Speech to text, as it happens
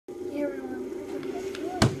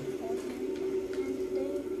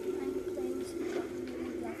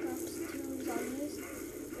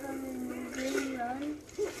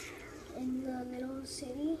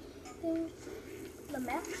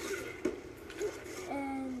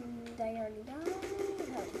And I already died.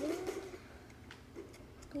 Help me.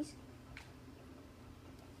 Please.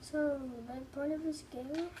 So the part of this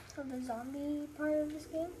game, of the zombie part of this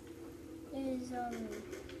game, is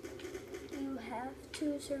you have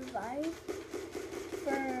to survive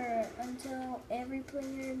until every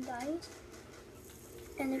player dies.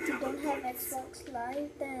 And if you don't have Xbox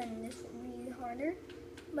Live, then this would be harder.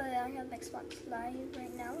 But I have Xbox Live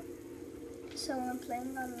right now, so I'm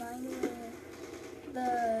playing online with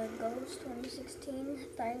the Ghost 2016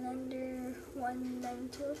 Thailander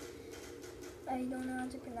 192. I don't know how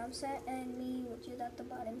to pronounce that, and me, which is at the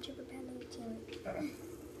bottom, Chipper Panda 18.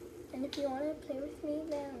 And if you want to play with me,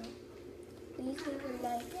 then please leave a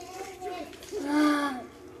like.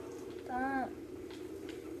 Stop.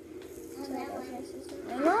 So that was my sister.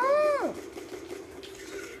 No!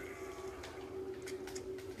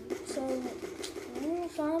 So,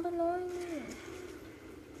 stop annoying me.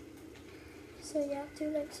 So you have to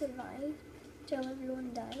like survive till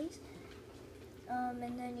everyone dies. And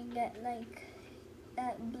then you get like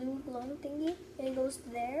that blue glowing thingy. It goes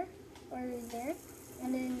there or there.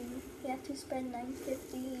 And then you have to spend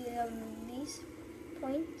 950 these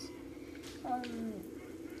points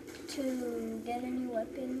to get a new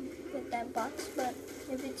weapon with that box. But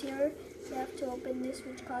if it's yours, you have to open this,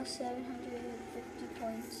 which costs 750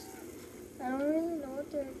 points. I don't really know what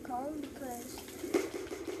they're called because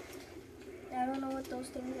I don't know what those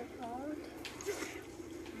things are called.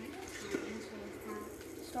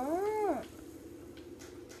 Stop!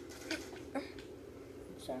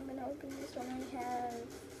 So I'm gonna open this when I have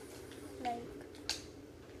like a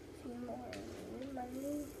few more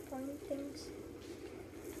money point things.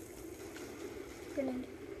 Grenade.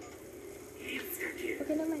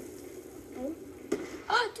 Okay, never mind. Boom.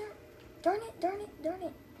 Oh, darn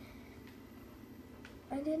it.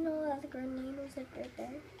 I didn't know that the grenade was like right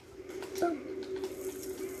there. Boom.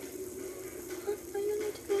 Oh, you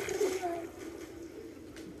need to go to the side.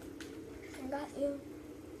 I got you.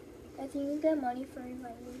 I think you get money for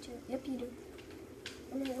inviting me too. Yep, you do.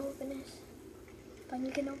 And then open this. Fine,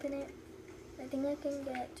 you can open it. I think I can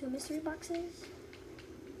get 2 mystery boxes.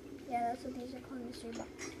 Yeah, that's what these are called, mystery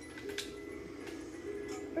boxes.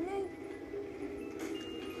 Grenade.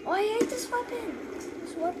 Oh, I hate this weapon.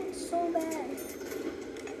 This weapon's so bad.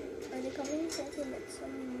 Are they coming so I can get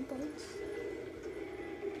some points?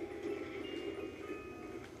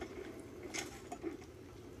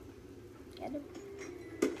 Get him.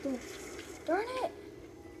 Boom. Darn it!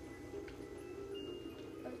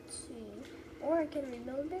 Let's see. Or I can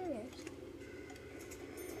rebuild barriers.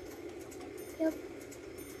 Yep.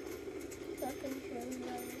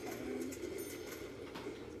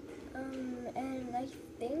 And I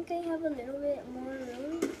think I have a little bit more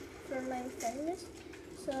room for my friend list.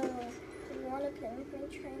 So if you want to play with me,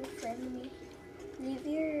 try and friend me. Leave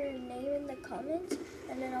your name in the comments,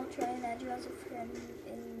 and then I'll try and add you as a friend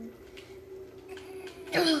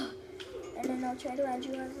and then I'll try to add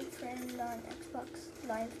you as a friend on Xbox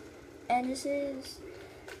Live. And this is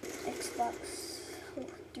Xbox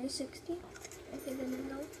 360. If you didn't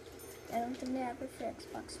know. I don't think they have it for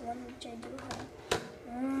Xbox One, which I do have.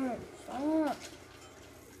 Stop.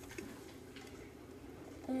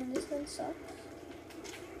 And this one sucks.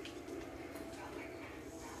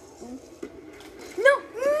 No!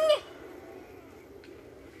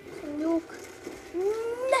 Nuke.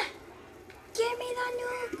 Give me the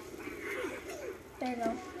nuke! There you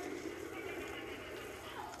go.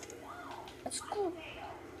 That's cool.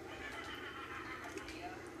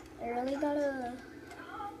 I really gotta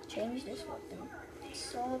change this weapon. It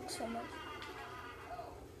sucks so much.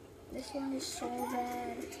 This one is so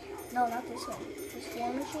bad. No, not this one. This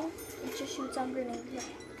war machine, it just shoots out grenades. Yeah.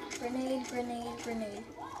 Grenade.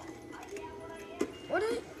 What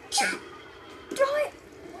is it? Throw it!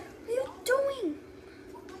 What are you doing?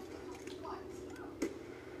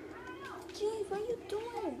 Jeez, what are you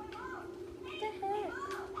doing? What the heck?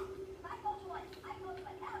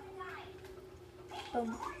 Boom.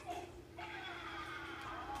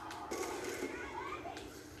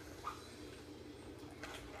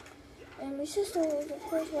 And my sister is, of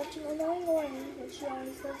course, watching Annoying Orange, which she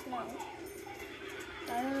always does now.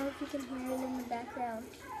 I don't know if you can hear it in the background.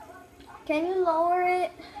 Can you lower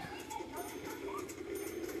it?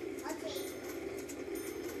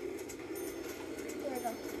 There we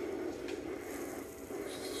go.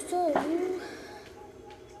 So,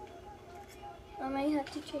 I might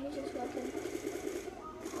have to change this weapon.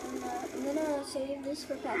 And, I'm gonna save this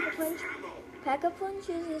for Pack-a-Punch. Pack-a-Punch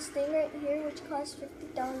is this thing right here, which costs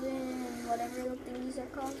 50,000 and whatever the thingies are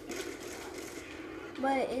called.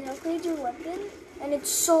 But it upgrades your weapon, and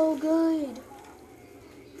it's so good.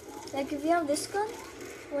 Like if you have this gun,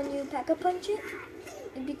 when you pack-a-punch it,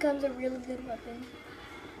 it becomes a really good weapon.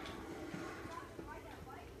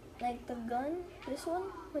 Like the gun, this one,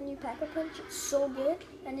 when you pack-a-punch, it's so good,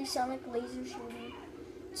 and they sound like laser shooting.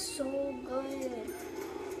 It's so good.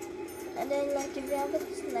 And then like if you have like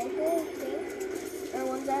a sniper thing, or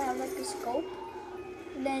ones that have like a scope,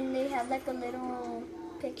 then they have like a little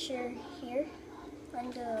picture here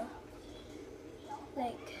on the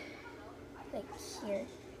like here.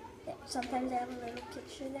 Yeah, sometimes they have a little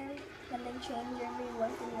picture there, and then change every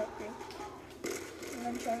weapon upgrade. I'm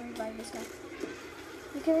gonna try and revive this guy.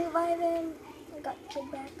 You can revive him. I got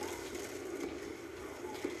killed back.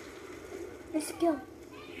 Nice kill.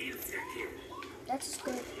 That's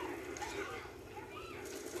good.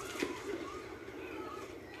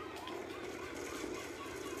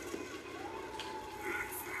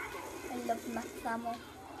 I love Max Ammo.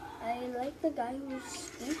 I like the guy who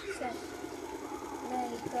speaks like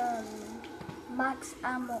Max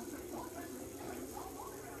Ammo.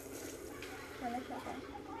 I like that guy.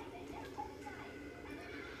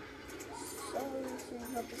 So let's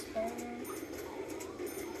rebuild this barrier.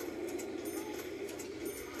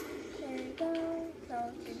 There we go. Now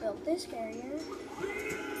let's rebuild this barrier.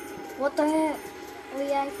 What the heck? Oh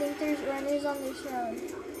yeah, I think there's runners on this round.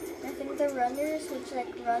 I think the runners, which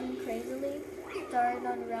like run crazily, start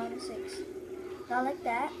on round 6. Not like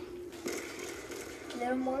that. A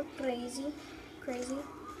little more crazy.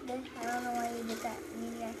 Then I don't know why you did that.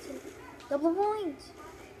 Maniac. Double points.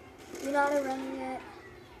 You're not a runner yet.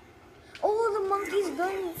 Oh, the monkey's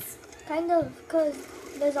gun. Kind of, because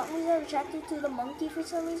the zombies are attracted to the monkey for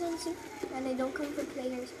some reason, see? And they don't come for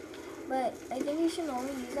players. But I think you should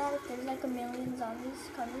only use that if there's like a million zombies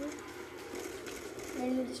coming.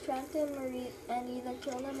 Then you distract them and either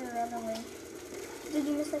kill them or run away. Did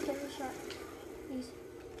you miss that every shot? Please.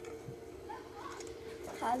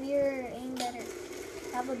 Have your aim better.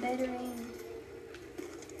 Have a better aim.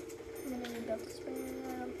 I'm gonna rebuild this barrier.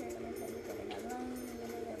 I don't care about my friends getting alone. I'm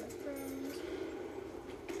gonna let my friends.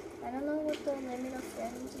 I don't know what the limit of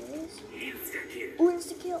friends is. Oh,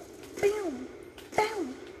 insta-kill. Bam!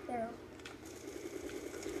 Bam! There.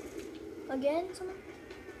 Again, someone?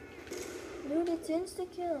 Dude, it's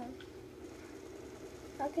insta-kill.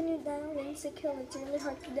 How can you die on insta-kill? It's really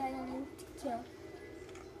hard to die on insta-kill.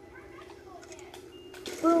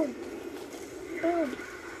 Boom! Boom!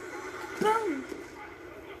 Boom!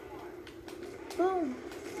 Boom!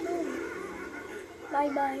 Boom!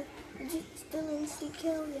 Bye-bye. Is it still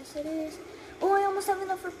insta-kill? Yes, it is. Oh, I almost have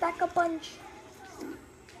enough for pack-a-punch.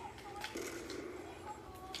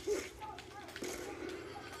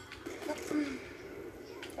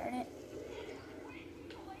 Darn it.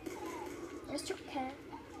 Mr. Cat.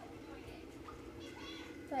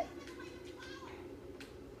 But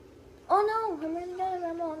oh no, I'm running out of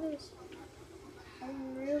ammo on this. I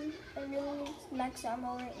really need max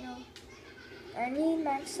ammo right now. I need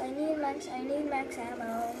max ammo.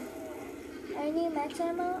 I need max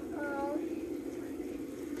ammo.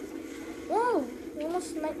 Whoa! You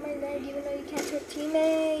almost sniped my leg even though you can't hit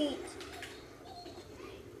teammates.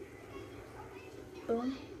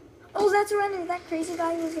 Boom. Oh, that's running. That crazy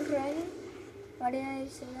guy who was running. Why did I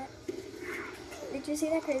say that? Did you see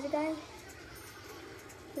that crazy guy?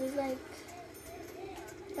 He was like,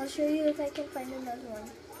 I'll show you if I can find another one.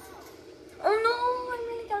 Oh no, I'm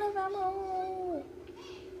really out of ammo.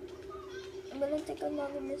 I'm gonna take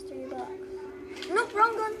another mystery box. Nope,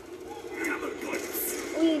 wrong gun.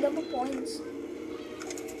 Oh yeah, double points.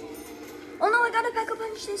 Oh no, I gotta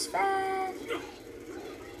pack-a-punch this fast.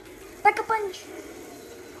 Pack-a-punch.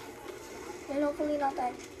 And hopefully not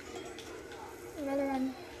die. I'm gonna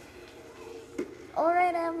run.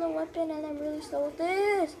 Alright, I have no weapon and I'm really slow with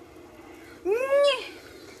this. Get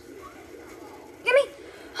me!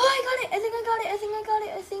 Oh, I got it! I think I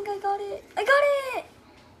got it! I got it!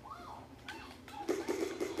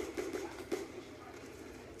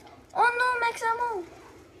 Oh no, max ammo!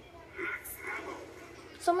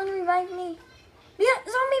 Someone revive me. Yeah,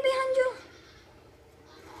 zombie behind you!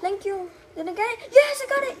 Thank you. Did I get it? Yes, I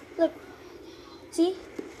got it! Look. See?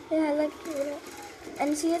 Yeah, like,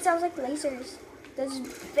 and see, it sounds like lasers. Does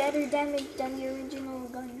better damage than the original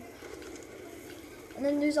gun. And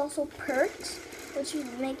then there's also perks, which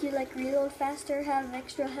make you like reload faster, have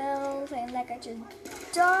extra health, and like I just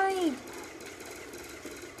died.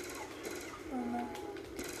 Oh no.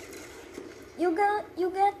 You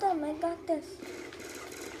got them. I got this.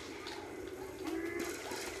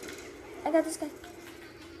 I got this guy.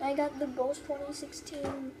 I got the Ghost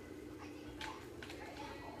 2016.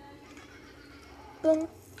 Boom.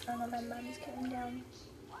 Oh no, my mom is coming down.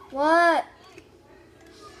 What?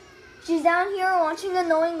 She's down here watching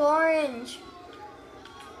Annoying Orange.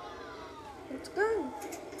 Let's go.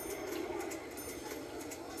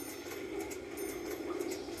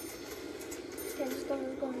 Okay, let's go,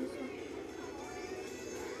 let's go, let's go.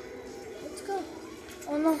 Let's go.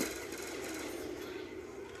 Oh no.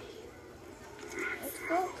 Let's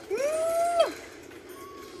go.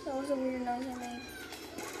 That was a weird noise I made.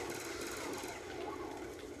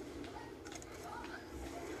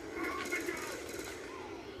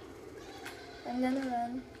 I'm gonna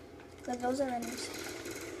run. But those are enemies.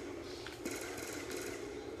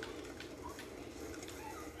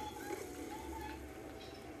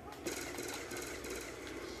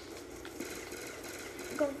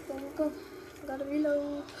 Go, go, go. Gotta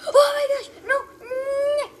reload. Oh my gosh! No!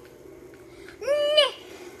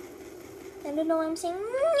 I don't know what I'm saying.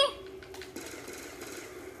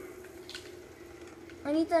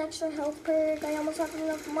 I need the extra health perk. I almost have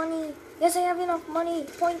enough money. Yes, I have enough money.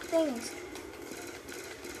 Point things.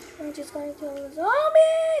 I'm just gonna kill the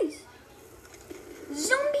zombies!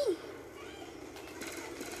 Zombie!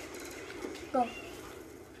 Go.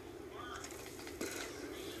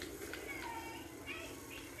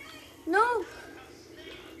 No!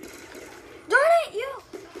 Darn it, you!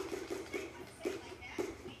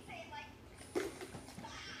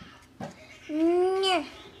 Nyeh.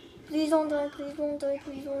 Please don't die, please don't die,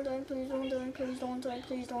 please don't die, please don't die, please don't die,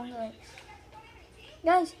 please don't die.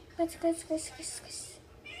 Guys, guys.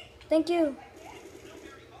 Thank you.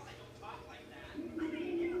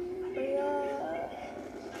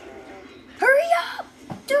 Hurry up!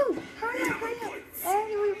 Dude, hurry up. I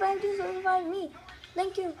already revived you, so revive me.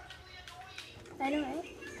 Thank you. I know, right?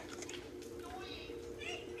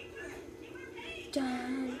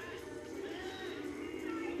 Done.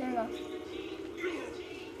 There we go.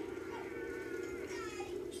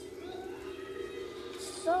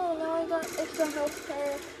 So now I got extra health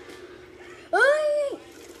care. Ay!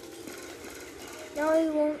 Now I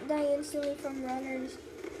won't die instantly from runners.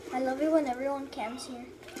 I love it when everyone camps here.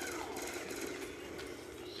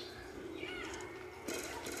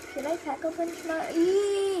 Should I pack a punch my...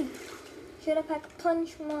 Eee! Should I pack a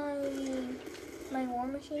punch my war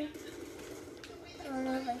machine? I don't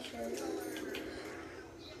know if I should.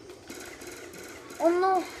 Oh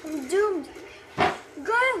no! I'm doomed!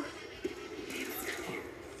 Go!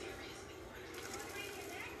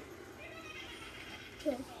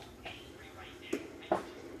 Okay.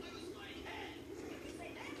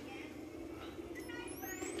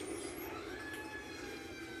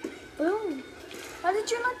 Boom! How did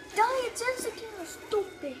you not die? It's insecure,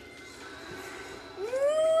 stupid.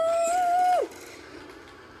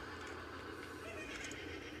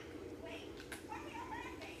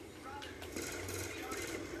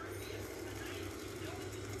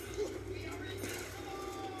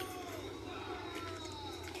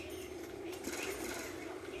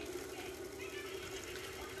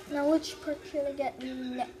 Now which perk should I get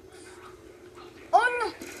next? Oh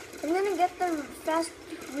no! I'm gonna get the fast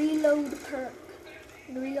reload perk.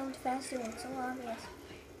 Reload faster, it's so obvious.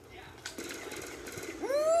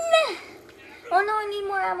 Oh no, I need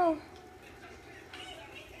more ammo.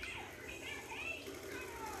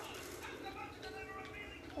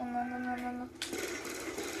 Oh no.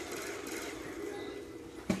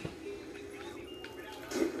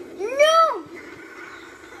 No!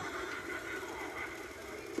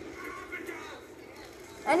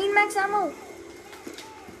 I need max ammo.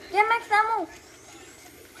 Get max ammo.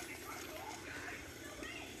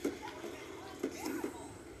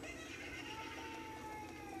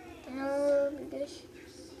 No, gosh.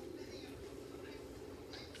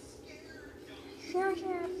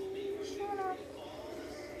 Shut up.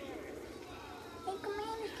 Hey,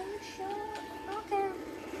 Commander, can you shut up? Okay.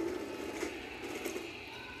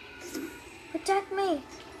 Protect me.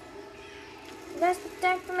 You guys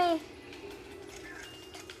protect me.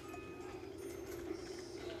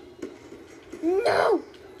 No!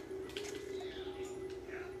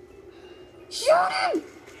 Shoot him!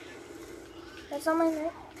 That's on my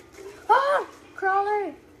neck. Ah!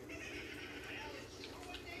 Crawler!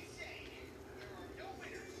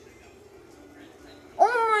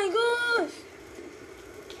 Oh my gosh!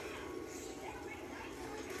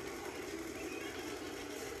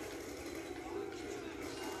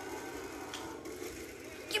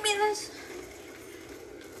 Give me this!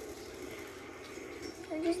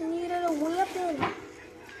 I just needed a weapon.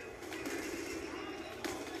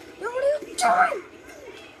 Yo, what are you doing?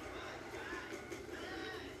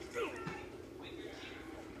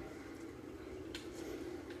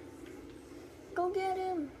 Go get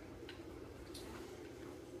him.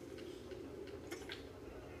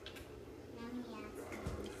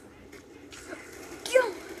 Yo.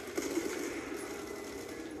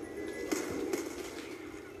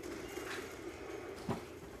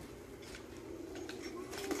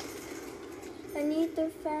 the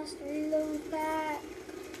fast reload pack.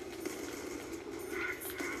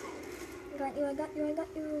 I got you, I got you, I got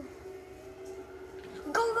you.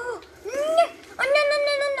 Go, go! No! Oh, no, no,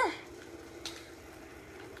 no, no, no!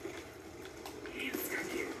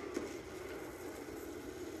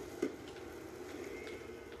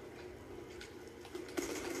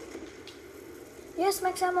 Yes,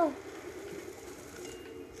 max ammo.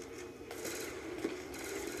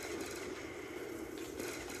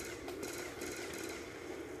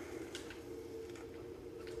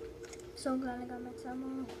 So glad I got max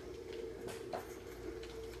ammo.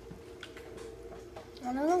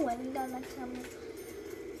 I don't know when we got max ammo.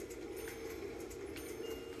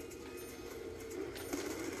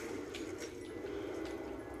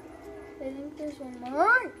 I think there's one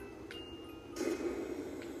more.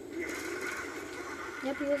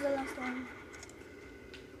 Yep, he was the last one.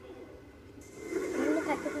 I'm gonna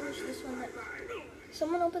pack to finish this one.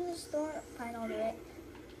 Someone open this door. Fine, I'll do it.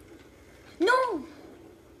 No!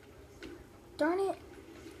 Darn it.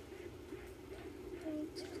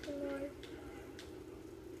 Thanks, the Lord.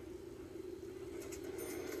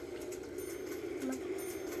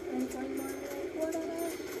 And one more, like, whatever.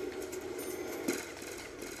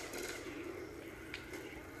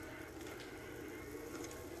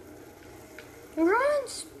 Run,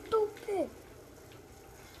 stupid!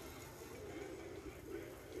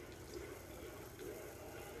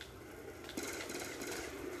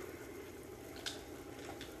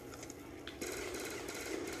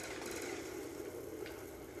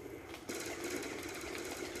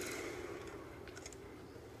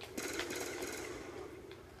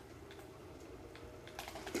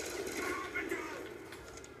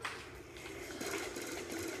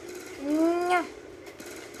 Nyah.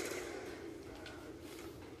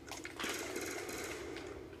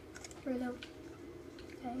 Reload.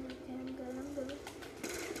 Okay, I'm good.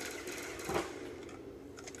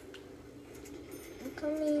 I'm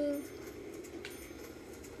coming.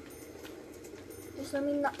 Just let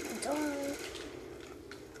me not die.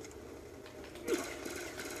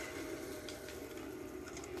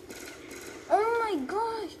 Oh my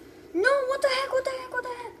gosh! No, what the heck, what the heck, what the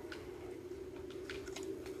heck?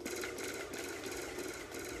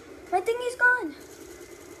 My thing is gone.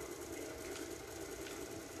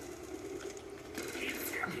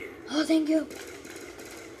 Oh, thank you.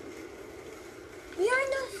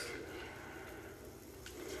 Behind us.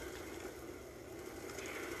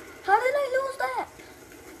 How did I lose that?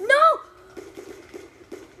 No!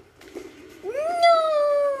 No!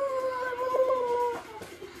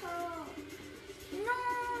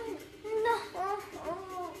 No!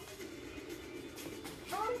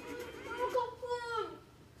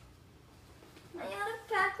 I got a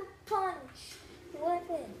pack of punch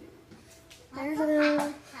weapon. There's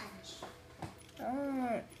a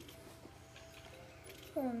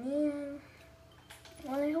oh man.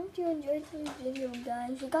 Well, I hope you enjoyed this video,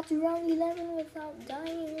 guys. We got to round 11 without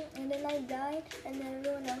dying, and then I died, and then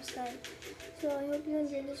everyone else died. So I hope you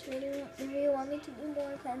enjoyed this video. If you want me to do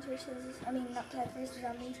more Plants vs. Not Plants vs.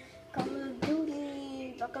 Zombies, Call of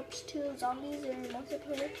Duty, Black Ops 2, Zombies, or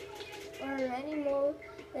multiplayer, or any more,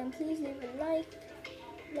 then please leave a like,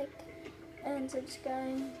 and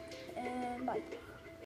subscribe, and bye.